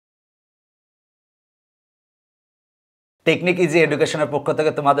Technique easy এডুকেশনের পক্ষ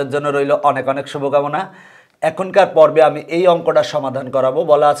থেকে তোমাদের জন্য রইল অনেক অনেক শুভকামনা। এখনকার পর্বে আমি এই অঙ্কটা সমাধান করাবো।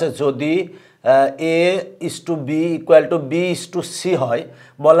 বলা আছে যদি a/b = b/c হয়,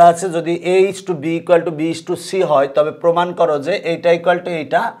 বলা আছে যদি a/b = b/c হয় তবে প্রমাণ করো যে এইটা ইকুয়াল টু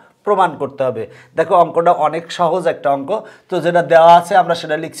এইটা প্রমাণ করতে হবে। দেখো অঙ্কটা অনেক সহজ একটা অঙ্ক। তো যেটা দেওয়া আছে আমরা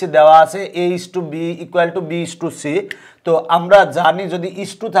সেটা লিখছি। দেওয়া আছে a/b = b/c। তো আমরা জানি যদি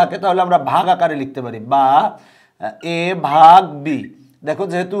ইস্টু থাকে তাহলে আমরা ভাগ আকারে লিখতে পারি, বা a ভাগ b। দেখো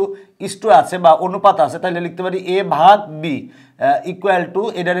যেহেতু ইস্টু আছে বা অনুপাত আছে তাহলে লিখতে পারি a ভাগ b ইকুয়াল টু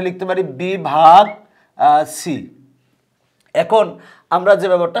এটারে লিখতে পারি b ভাগ c। এখন আমরা যে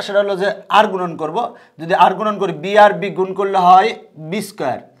ব্যাপারটা সেটা হলো যে আর গুণন করব। যদি আর গুণন করি b আর b গুণ করলে হয় b²,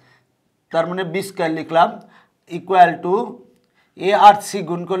 তার মানে b² লিখলাম equal to a R c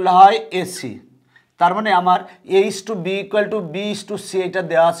গুণ করলে হয় ac। তার মানে আমার a/b = b/c এটা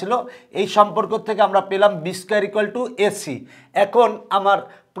দেওয়া ছিল। এই সম্পর্ক থেকে আমরা পেলাম b² = ac। এখন আমার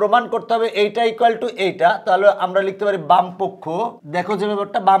প্রমাণ করতে হবে এইটা ইকুয়াল টু এইটা, তাহলে আমরা লিখতে পারি বাম পক্ষ। দেখো যে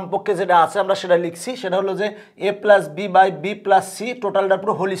ব্যাপারটা বাম পক্ষে যেটা আছে আমরা সেটা লিখছি, সেটা হলো যে a + b / b + c টোটালটার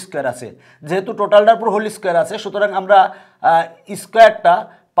পুরো হোল স্কোয়ার আছে। যেহেতু টোটালটার পুরো হোল স্কোয়ার আছে সুতরাং আমরা স্কোয়ারটা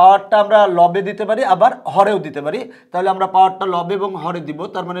পাওয়ারটা আমরা লবে দিতে পারি আবার হরেও দিতে পারি। তাহলে আমরা পাওয়ারটা লবে এবং হরে দিব।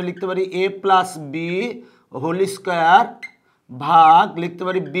 তার মানে লিখতে পারি a + b হোল স্কোয়ার ভাগ লিখতে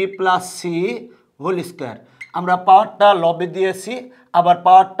পারি b + c হোল স্কোয়ার। আমরা পাওয়ারটা লবে দিয়েছি আবার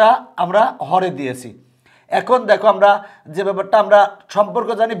পাওয়ারটা আমরা হরে দিয়েছি। এখন দেখো আমরা যে ব্যাপারটা আমরা সম্পর্ক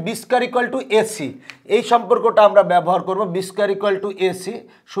জানি b² = ac। এই সম্পর্কটা আমরা ব্যবহার করব b² = ac।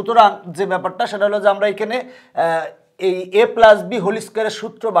 সুতরাং যে ব্যাপারটা সেটা হলো যে আমরা এখানে এই a + b হোল স্কোয়ারের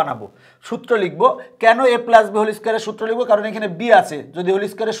সূত্র বানাবো, সূত্র লিখব। কেন a + b হোল স্কোয়ারের সূত্র লিখব? কারণ এখানে b আছে, যদি হোল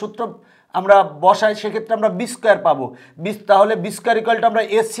স্কোয়ারের সূত্র আমরা বসাই সেক্ষেত্রে আমরা b² পাবো। তাহলে b² = আমরা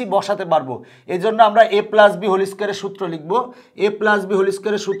ac বসাতে পারবো। এই জন্য আমরা a + b হোল স্কোয়ারের সূত্র লিখব। a + b হোল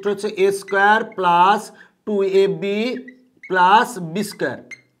স্কোয়ারের সূত্র হচ্ছে a² + 2ab + b²।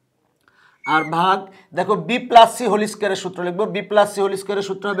 আর ভাগ দেখো b + c হোল স্কোয়ারের সূত্র লিখব। b + c হোল স্কোয়ারের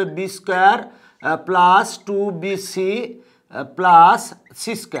সূত্র হবে b² + 2bc +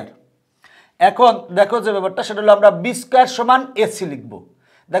 c²। এখন দেখো যে ব্যাপারটা সেটা হলো আমরা b² = ac লিখব।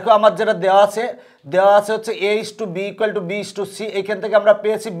 দেখো আমার যেটা দেওয়া আছে হচ্ছে a/b = b/c। এইখান থেকে আমরা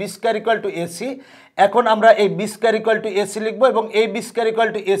পেয়েছি b² = ac। এখন আমরা এই b² = ac লিখব এবং এই b²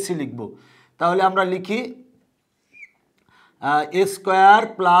 = ac লিখব। তাহলে আমরা লিখি a²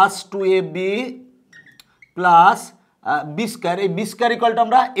 + 2ab + b²। এই b²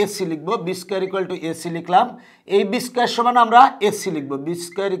 আমরা ac লিখব। b² = ac লিখলাম। এই b² সমান আমরা ac লিখব। b²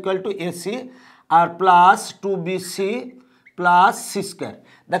 = ac আর প্লাস 2bc + c²।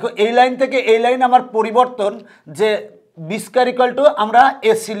 দেখো এই লাইন থেকে এই লাইন আমার পরিবর্তন, যে b² আমরা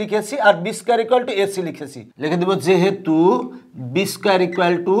ac লিখেছি আর b² ac লিখেছি। লিখে দেব যেহেতু b²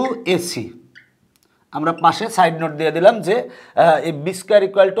 ac। আমরা পাশে সাইড নোট দিয়ে দিলাম যে এই b²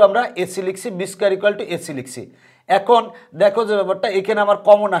 আমরা ac লিখছি, b² ac লিখছি। এখন দেখো যে ব্যাপারটা এখানে আমার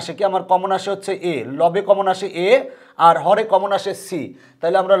কমন আসে কি? আমার কমন আসে হচ্ছে a, লবে কমন আসে a আর হরে কমন আসে c।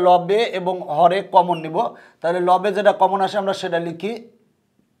 তাহলে আমরা লবে এবং হরে কমন নিব। তাহলে লবে যেটা কমন আসে আমরা সেটা লিখি।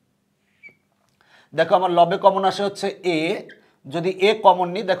 দেখো আমার লবে কমন আসে হচ্ছে a। যদি a কমন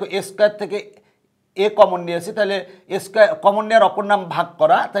নিই, দেখো a² থেকে a কমন নিয়েছি, তাহলে a² কমন নেওয়ার অপর নাম ভাগ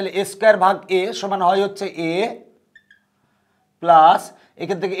করা। তাহলে a² ভাগ a সমান হয় হচ্ছে a প্লাস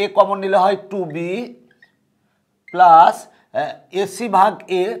এখান থেকে a কমন নিলে হয় 2b প্লাস ac ভাগ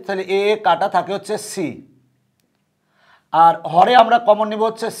a, তাহলে a কাটা থাকে হচ্ছে c। আর হরে আমরা কমন নিব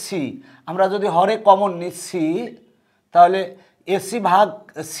হচ্ছে c। আমরা যদি হরে কমন নিই c, তাহলে ac ভাগ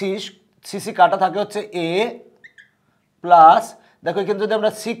c কাটা থাকে হচ্ছে a প্লাস দেখো এখানে যদি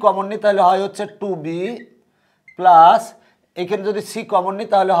আমরা c কমন নিই তাহলে হয় হচ্ছে 2b প্লাস এখানে যদি c কমন নিই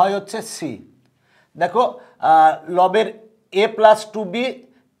তাহলে হয় হচ্ছে c। দেখো লবের a + 2b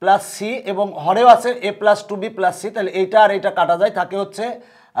 + c এবং হরেও আছে a + 2b + c। তাহলে এইটা আর এইটা কাটা যায়, থাকে হচ্ছে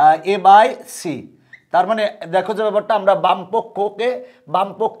a/c। তার মানে দেখো যে ব্যাপারটা আমরা বাম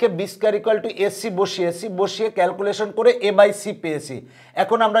পক্ষে b² = ac বসিয়ে ক্যালকুলেশন করে a/c পেয়েছি।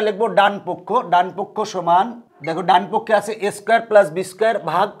 এখন আমরা লিখব ডান পক্ষ সমান, দেখো ডান পক্ষে আছে a² + b²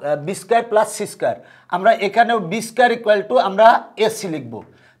 ভাগ b² + c²। আমরা এখানেও b² আমরা ac লিখব।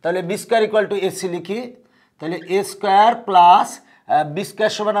 তাহলে b² = ac লিখি। তাহলে a² + b²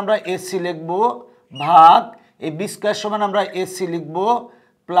 সমান আমরা ac লিখব ভাগ এই b² সমান আমরা ac লিখব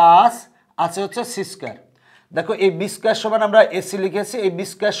প্লাস আছে হচ্ছে c²। দেখো এই b² সমান আমরা ac লিখেছি, এই b²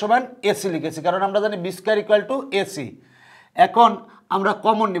 সমান ac লিখেছি, কারণ আমরা জানি b² = ac। এখন আমরা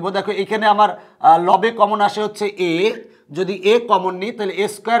কমন নিব। দেখো এখানে আমার লবে কমন আসে হচ্ছে a। যদি a কমন নিই তাহলে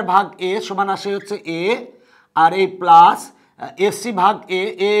a² ভাগ a সমান আসে হচ্ছে a আর এই প্লাস এসি ভাগ এ,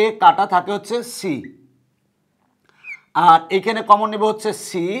 এ কাটা থাকে হচ্ছে সি, আর এখানে কমন নেব হচ্ছে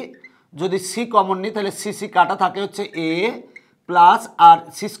সি। যদি সি কমন নিই তাহলে সি সি কাটা থাকে হচ্ছে এ প্লাস, আর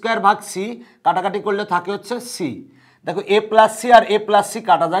সি স্কোয়ার ভাগ সি কাটাকাটি করলে থাকে হচ্ছে সি। দেখো এ প্লাস সি আর এ প্লাস সি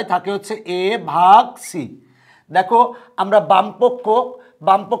কাটা যায়, থাকে হচ্ছে এ ভাগ সি। দেখো আমরা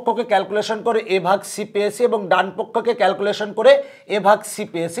বামপক্ষকে ক্যালকুলেশন করে এ ভাগ সি পেয়েছি এবং ডান পক্ষকে ক্যালকুলেশন করে এ ভাগ সি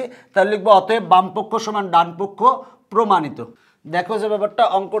পেয়েছি। তাহলে লিখবো অতএব বামপক্ষ সমান ডান পক্ষ প্রমাণিত। দেখো যে ব্যাপারটা,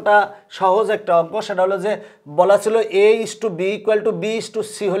 অঙ্কটা সহজ একটা অঙ্ক। সেটা হলো যে বলা ছিল এ is to B equal to B is to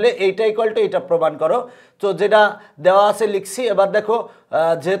C হলে এইটা ইকুয়াল টু এইটা প্রমাণ করো। তো যেটা দেওয়া আছে লিখছি। এবার দেখো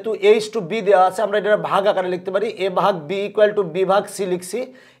যেহেতু এ ইস টু বি দেওয়া আছে, আমরা এটা ভাগ আকারে লিখতে পারি। এ ভাগ বি ইকুয়াল টু বি ভাগ সি লিখছি।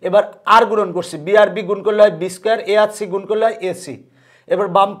 এবার আর গুণন করছি, বি আর বি গুণ করলে হয় বি স্কোয়ার, এ আর সি গুণ করলে হয় এ সি। এবার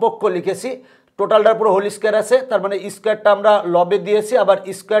বামপক্ষ লিখেছি, টোটালটার পুরো হোল স্কোয়ার আছে, তার মানে স্কোয়ারটা আমরা লবে দিয়েছি, আবার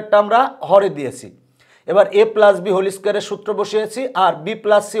স্কোয়ারটা আমরা হরে দিয়েছি। এবার এ প্লাস বি হোল স্কোয়ারের সূত্র বসিয়েছি আর বি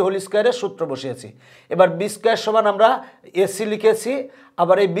প্লাস সি হোল স্কোয়ারের সূত্র বসিয়েছি। এবার বি স্কোয়ার সমান আমরা এসি লিখেছি,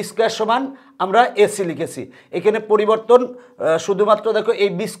 আবার এই বি স্কোয়ার সমান আমরা এসি লিখেছি। এখানে পরিবর্তন শুধুমাত্র দেখো, এই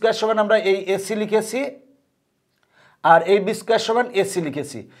বি স্কোয়ার সমান আমরা এই এসি লিখেছি আর এই বি স্কোয়ার সমান এসি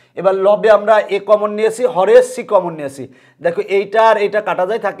লিখেছি। এবার লবে আমরা এ কমন নিয়েছি, হরে সি কমন নিয়েছি। দেখো এইটা আর এইটা কাটা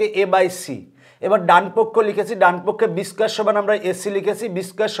যায়, থাকে এ বাই সি। এবার ডান পক্ষ লিখেছি, ডান পক্ষে বি স্কোয়ার সমান আমরা এসি লিখেছি, বি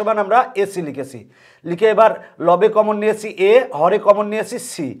স্কোয়ার সমান আমরা এসি লিখেছি। লিখে এবার লবে কমন নিয়েছি এ, হরে কমন নিয়েছি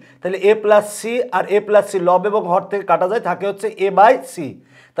সি। তাহলে এ প্লাস সি আর এ প্লাস সি লব এবং হর থেকে কাটা যায়, থাকে হচ্ছে এ বাই সি।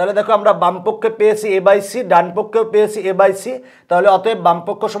 তাহলে দেখো আমরা বাম পক্ষে পেয়েছি এ বাই সি, ডান পক্ষেও পেয়েছি এ বাই সি। তাহলে অতএব বাম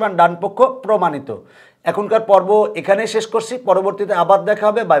পক্ষ সমান ডান পক্ষ প্রমাণিত। এখনকার পর্ব এখানেই শেষ করছি, পরবর্তীতে আবার দেখা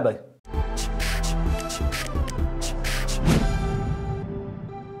হবে। Bye bye.